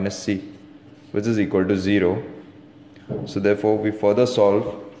R minus C, which is equal to 0. So therefore we further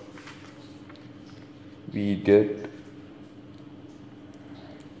solve, we get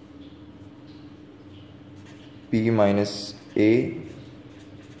P minus A,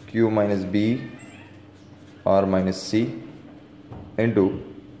 Q minus B, R minus C into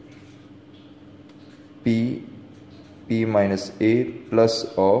P minus A plus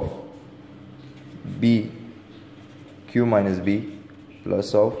of B, Q minus B,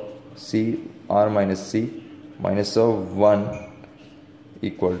 plus of C, R minus C, minus of 1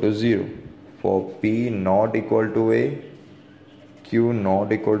 equal to 0. For P not equal to A, Q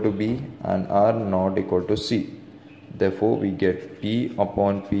not equal to B, and R not equal to C. Therefore we get P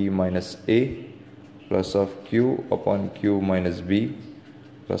upon P minus A plus of Q upon Q minus B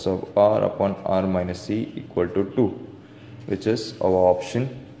plus of R upon R minus C equal to 2, which is our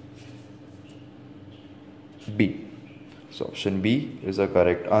option B. So option B is the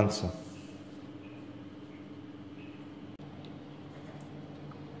correct answer.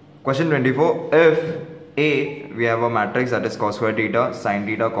 Question 24. If A, we have a matrix that is cos square theta, sin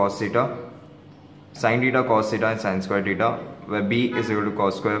theta, cos theta, sin theta, cos theta, and sin square theta, where B is equal to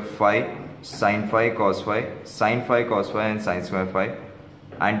cos square phi, sin phi, cos phi, sin phi, cos phi, and sin square phi,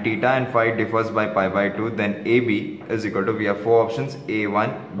 and theta and phi differs by pi by 2, then AB is equal to, we have 4 options,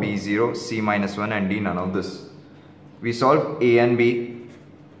 A1, B0, C minus 1, and D none of this. We solve A and B,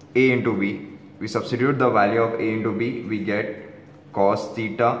 A into B. We substitute the value of A into B, we get cos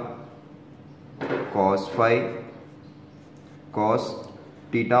theta, cos phi, cos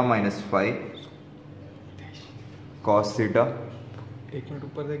theta minus phi, cos theta. एक minute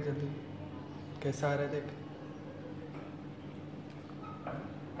ऊपर देख जल्दी कैसा आ रहा है देख.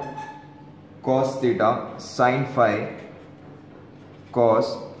 Cos theta, sin phi,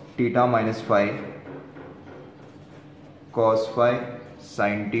 cos theta minus phi, cos phi,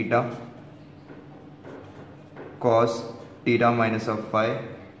 sin theta, cos theta minus of phi,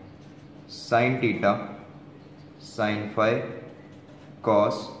 sin theta, sin phi,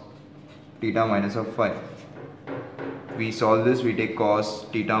 cos theta minus of phi. We solve this, we take cos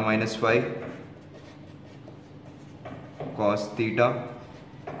theta minus phi, cos theta,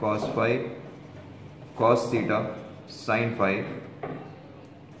 cos phi, cos theta, sin phi,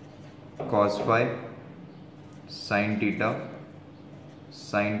 cos phi, sin theta,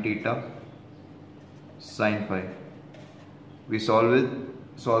 sin theta, sin phi. We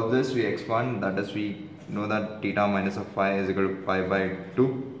solve this, we expand, that is we know that theta minus of phi is equal to pi by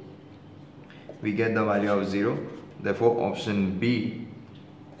 2. We get the value of 0. Therefore option B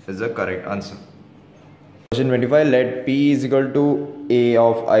is the correct answer. Question 25. Let P is equal to A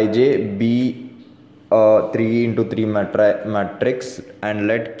of ij be a 3 into 3 matrix, and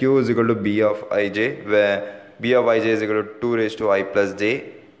let Q is equal to B of ij, where B of ij is equal to 2 raised to I plus j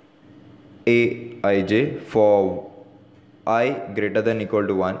A ij for I greater than equal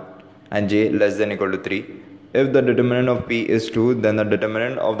to 1 and j less than equal to 3. If the determinant of P is 2, then the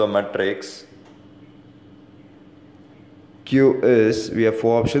determinant of the matrix Q is, we have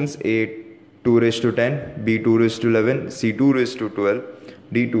 4 options, A 2 raised to 10, B 2 raised to 11, C 2 raised to 12,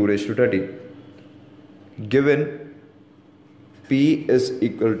 D 2 raised to 30. Given P is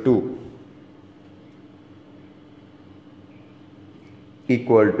equal to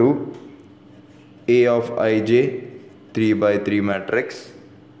A of ij 3 by 3 matrix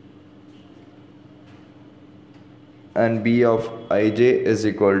and B of ij is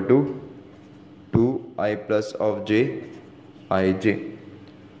equal to 2i plus of j ij,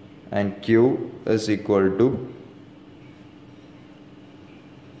 and Q is equal to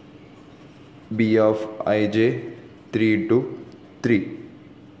B of ij 3 to 3.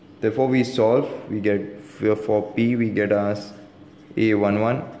 Therefore we solve, we get for P we get as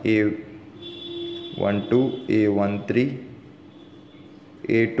A11, A12, A13,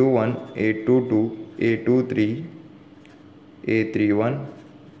 A21, A22, A23, A31,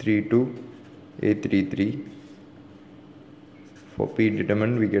 32, A33. For P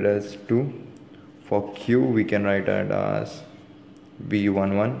determinant we get as 2. For Q we can write it as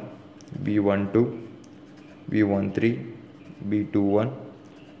B11, B12, B13, B21,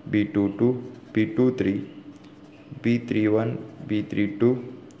 B22, B23, B31,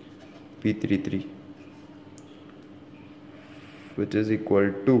 B32, B33, which is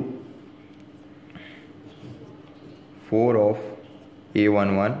equal to 4 of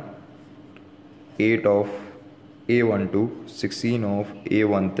A11, 8 of A12, 16 of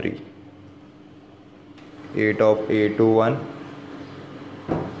A13, 8 of A21,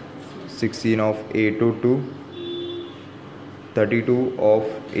 16 of A22, 32 of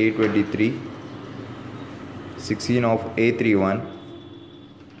A23, 16 of A31,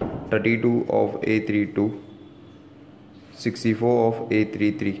 32 of A32, 64 of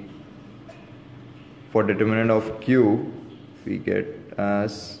A33. For determinant of Q, we get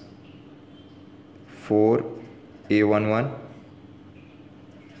as 4 A11,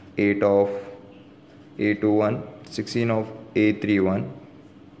 8 of A21, 16 of A31,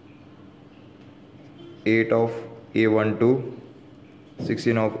 8 of A12,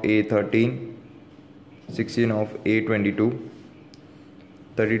 16 of A13, 16 of A22,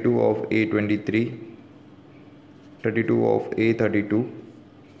 32 of A23, 32 of A32,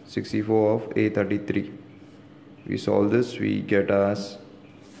 64 of A33. We solve this, we get as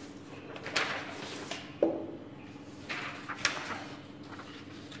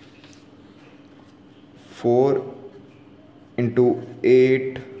 4 into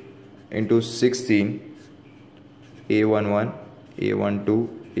 8 into 16, A11, A12,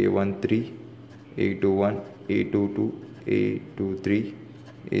 A13, A21, A22, A23,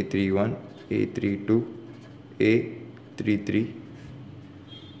 A31, A32, A33.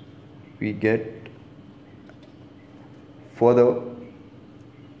 We get further,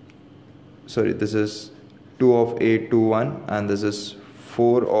 sorry, this is 2 of A21 and this is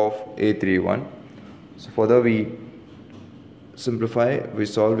 4 of A31. So further we simplify, we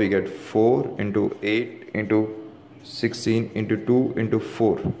solve, we get 4 into 8 into 16 into 2 into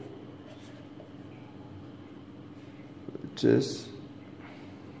 4, which is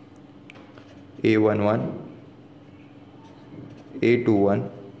A11, A21,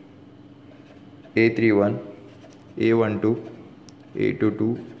 A31, A12,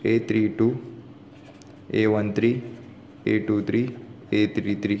 A22, A32, A13, A23,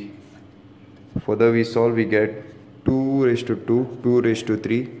 A33. Further we solve, we get 2 raised to 2, 2 raised to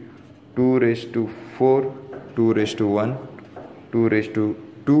 3, 2 raised to 4, 2 raised to 1, 2 raised to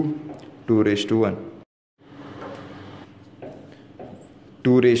 2, 2 raised to 1.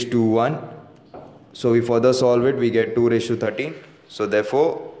 2 raised to 1. So we further solve it, we get 2 raised to 13. So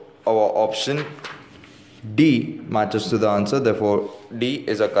therefore our option D matches to the answer. Therefore D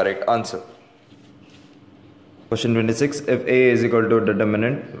is a correct answer. Question 26. If A is equal to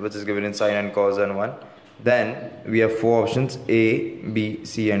determinant, which is given in sine and cos and 1, then we have 4 options: A, B,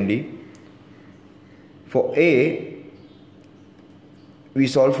 C and D. For A, we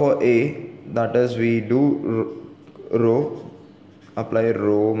solve for A, that is we do row, apply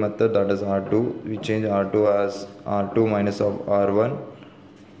row method, that is R2. We change R2 as R2 minus of R1,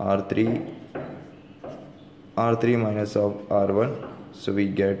 R3 minus of R1. So we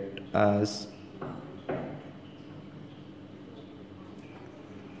get as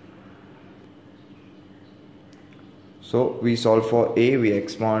so we solve for A, we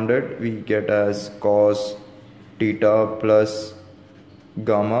expand it, we get as cos theta plus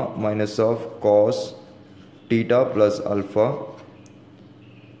gamma minus of cos theta plus alpha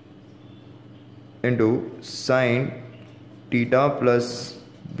into sine theta plus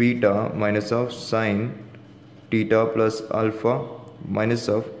beta minus of sine theta plus alpha minus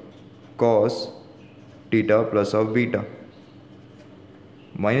of cos theta plus of beta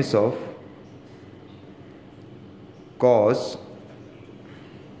minus of cos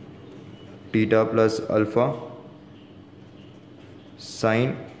theta plus alpha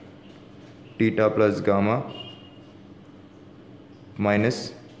sine theta plus gamma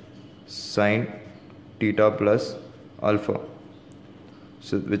minus sine theta plus alpha,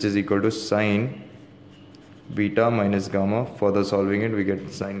 so which is equal to sine beta minus gamma. Further solving it, we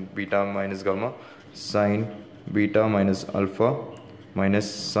get sine beta minus gamma, sine beta minus alpha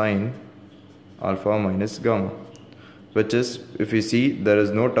minus sine alpha minus gamma, which is, if we see, there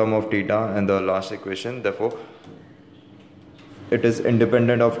is no term of theta in the last equation, therefore it is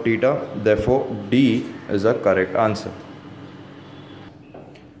independent of theta. Therefore D is a correct answer.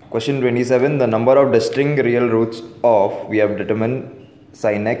 Question 27. The number of distinct real roots of, we have determined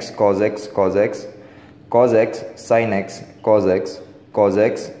sin x, cos x, cos x. cos x, sin x, cos x, cos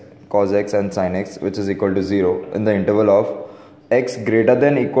x, cos x and sin x, which is equal to 0 in the interval of x greater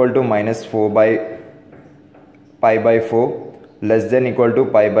than equal to minus 4 by pi by 4 less than equal to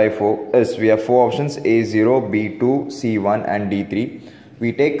pi by 4 is, we have four options, A0, B2, C1 and D3.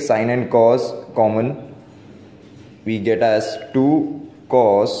 We take sin and cos common, we get as 2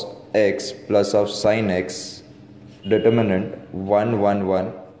 cos x plus of sin x, determinant 1 1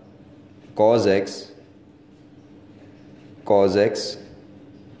 1, cos x, cos x,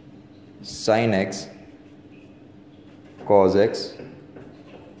 sin x, cos x,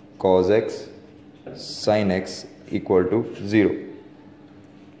 cos x, sin x equal to 0.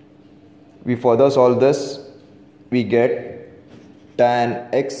 We further solve this, we get tan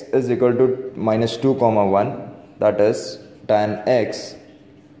x is equal to minus 2 comma 1, that is tan x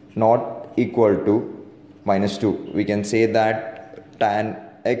not equal to minus 2. We can say that tan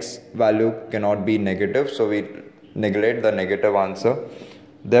x value cannot be negative, so we neglect the negative answer.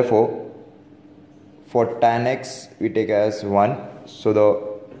 Therefore, for tan x we take as 1, so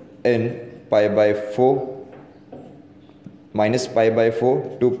the in pi by 4 minus pi by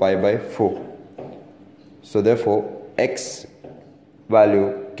 4 to pi by 4. So therefore x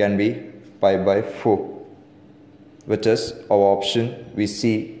value can be pi by 4, which is our option. We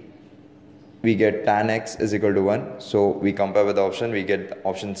see we get tan x is equal to 1, so we compare with the option, we get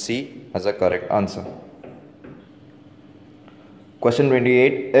option C as a correct answer. Question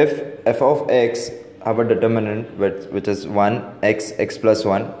 28. If f of x have a determinant which is 1, x, x plus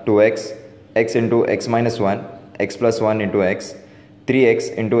 1, 2x, x into x minus 1, x plus 1 into x,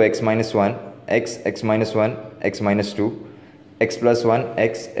 3x into x minus 1, x, x minus 1, x minus 2, x plus 1,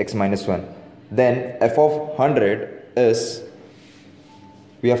 x, x minus 1. Then f of 100 is,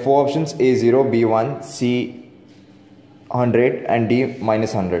 we have four options, A0, B1, C 100 and D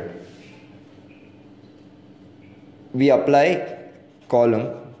minus 100. We apply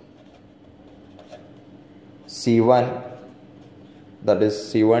column C1, that is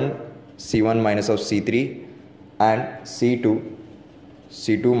C1 minus of C3 and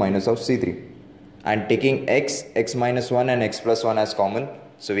C2 minus of C3, and taking x, x minus 1 and x plus 1 as common,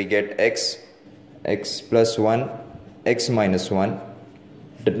 so we get x, x plus 1, x minus 1,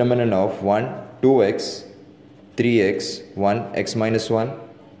 determinant of 1, 2x, 3x, 1, x minus 1,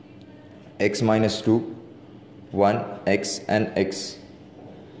 x minus 2, 1, x and x.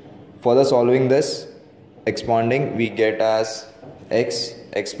 Further solving this, expanding, we get as x,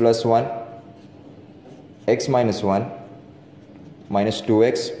 x plus 1, x minus 1 minus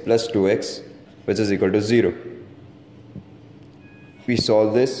 2x plus 2x, which is equal to 0. We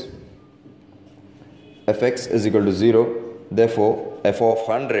solve this, fx is equal to 0, therefore f of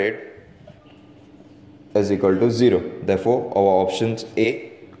 100 is equal to 0. Therefore our option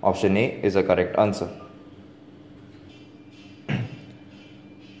A is a correct answer.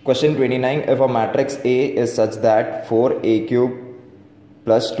 Question 29. If a matrix A is such that 4a cube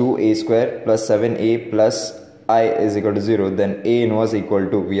plus 2a square plus 7a plus I is equal to 0, then A inverse equal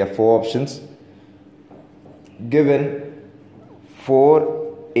to, we have four options. Given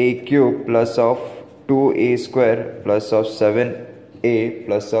 4a cube plus of 2a square plus of 7a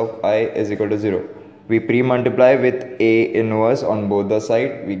plus of I is equal to 0. We pre-multiply with A inverse on both the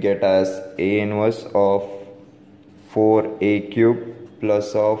side. We get as A inverse of 4a cube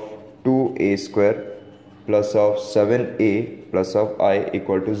plus of 2a square plus of 7a plus of I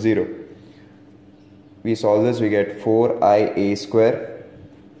equal to 0. We solve this, we get 4ia square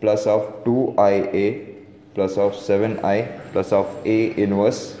plus of 2ia plus of 7i plus of A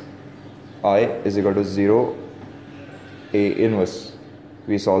inverse I is equal to 0, A inverse.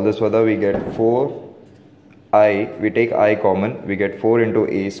 We solve this further, we get 4i, we take I common, we get 4 into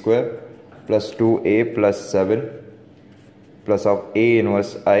a square plus 2a plus 7 plus of A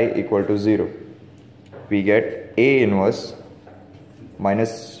inverse I equal to 0. We get A inverse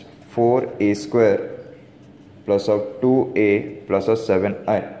minus 4a square plus of 2a plus of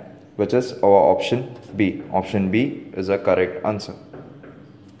 7i, which is our option B. Option B is a correct answer.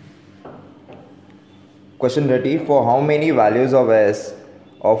 Question 30. For how many values of s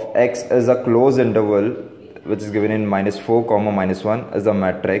of x is a closed interval, which is given in minus 4 comma minus 1 as a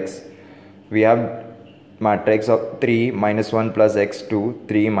matrix? We have matrix of 3 minus 1 plus x2,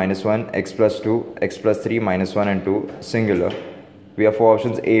 3 minus 1 x plus 2, x plus 3 minus 1 and 2 singular. We have four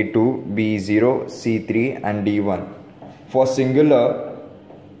options, A2, B0, C3 and D1. For singular,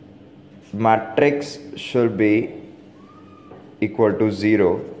 matrix should be equal to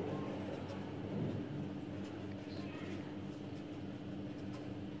 0.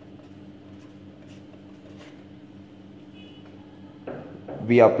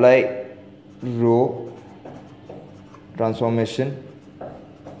 We apply row transformation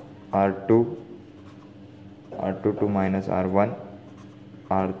R2 to minus R1,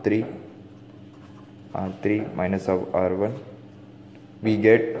 R3 minus of R1, we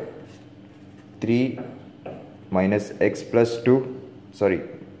get 3 minus x plus 2,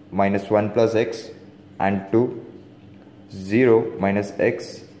 minus 1 plus x, and 2, 0 minus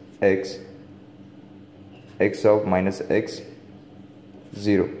x of minus x,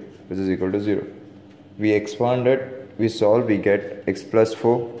 0, which is equal to 0. We expand it, we solve, we get x plus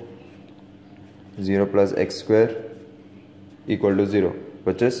 4, 0 plus x square equal to 0,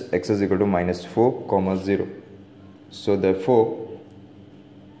 which is x is equal to minus 4 comma 0. So therefore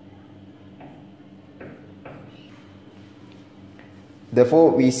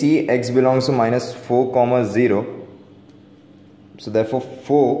we see x belongs to minus 4 comma 0. So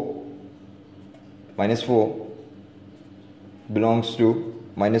therefore minus 4 belongs to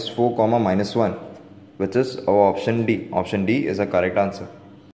minus 4 comma minus 1, which is our option D. Option D is a correct answer.